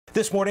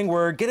This morning,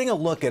 we're getting a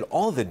look at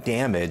all the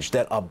damage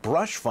that a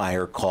brush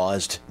fire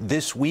caused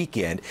this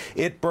weekend.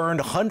 It burned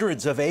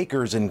hundreds of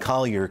acres in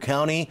Collier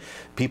County.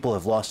 People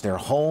have lost their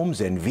homes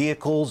and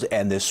vehicles,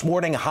 and this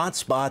morning, hot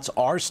spots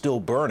are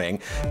still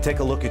burning. Take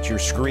a look at your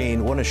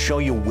screen. I want to show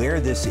you where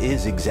this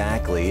is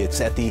exactly.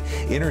 It's at the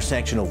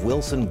intersection of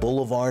Wilson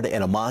Boulevard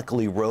and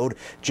Immokalee Road,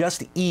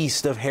 just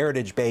east of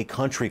Heritage Bay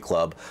Country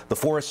Club. The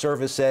Forest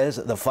Service says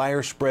the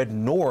fire spread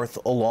north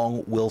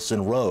along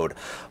Wilson Road.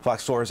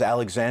 Fox 4's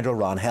Alexandra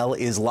Ronhell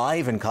is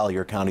live in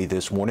Collier County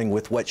this morning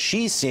with what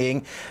she's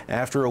seeing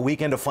after a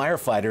weekend of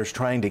firefighters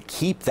trying to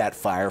keep that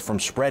fire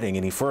from spreading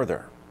any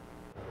further.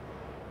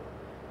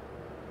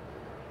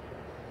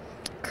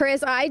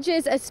 Chris, I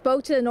just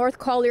spoke to the North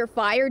Collier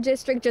Fire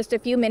District just a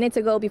few minutes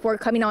ago before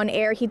coming on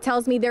air. He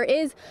tells me there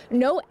is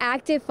no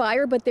active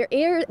fire, but there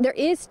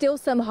is still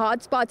some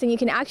hot spots, and you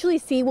can actually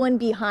see one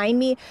behind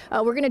me.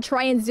 We're going to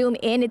try and zoom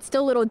in. It's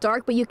still a little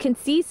dark, but you can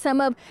see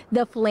some of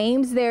the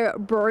flames there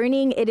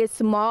burning. It is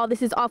small.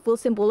 This is off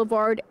Wilson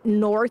Boulevard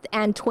North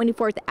and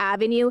 24th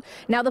Avenue.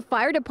 Now, the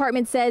fire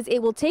department says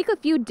it will take a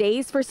few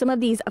days for some of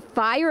these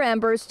fire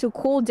embers to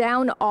cool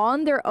down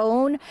on their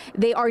own.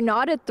 They are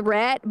not a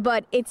threat,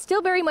 but it's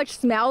still very much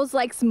smells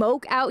like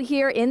smoke out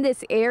here in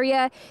this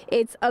area.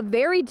 It's a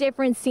very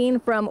different scene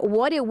from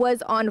what it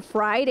was on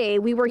Friday.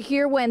 We were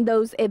here when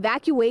those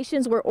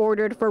evacuations were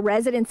ordered for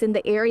residents in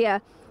the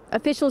area.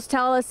 Officials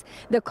tell us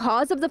the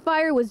cause of the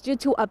fire was due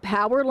to a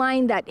power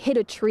line that hit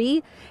a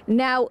tree.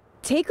 Now,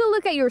 take a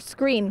look at your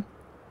screen.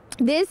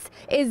 This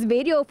is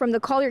video from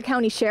the Collier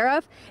County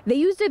Sheriff. They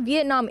used a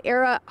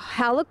Vietnam-era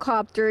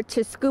helicopter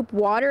to scoop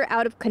water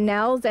out of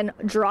canals and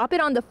drop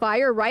it on the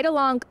fire right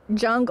along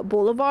Jung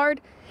Boulevard.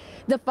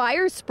 The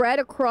fire spread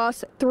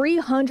across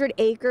 300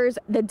 acres.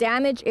 The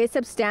damage is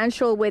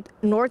substantial, with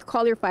North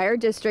Collier Fire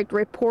District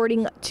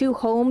reporting 2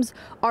 homes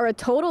are a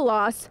total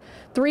loss.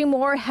 3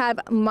 more have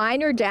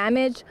minor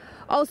damage.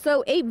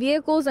 Also, 8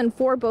 vehicles and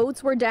 4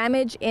 boats were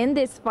damaged in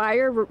this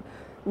fire.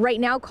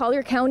 Right now,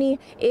 Collier County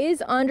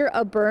is under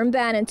a burn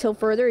ban until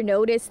further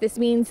notice. This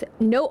means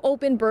no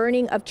open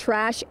burning of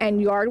trash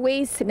and yard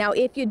waste. Now,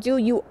 if you do,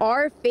 you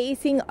are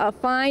facing a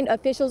fine.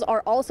 Officials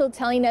are also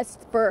telling us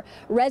for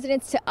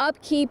residents to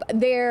upkeep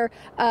their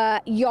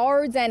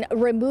yards and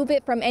remove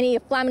it from any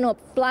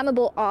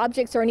flammable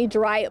objects or any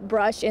dry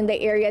brush in the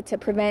area to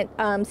prevent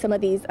some of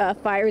these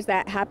fires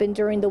that happened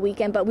during the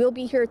weekend. But we'll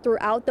be here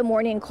throughout the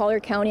morning in Collier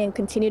County and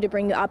continue to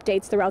bring you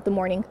updates throughout the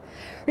morning.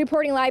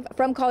 Reporting live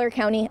from Collier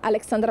County,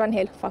 Alexandra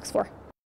Ronhell, Fox 4.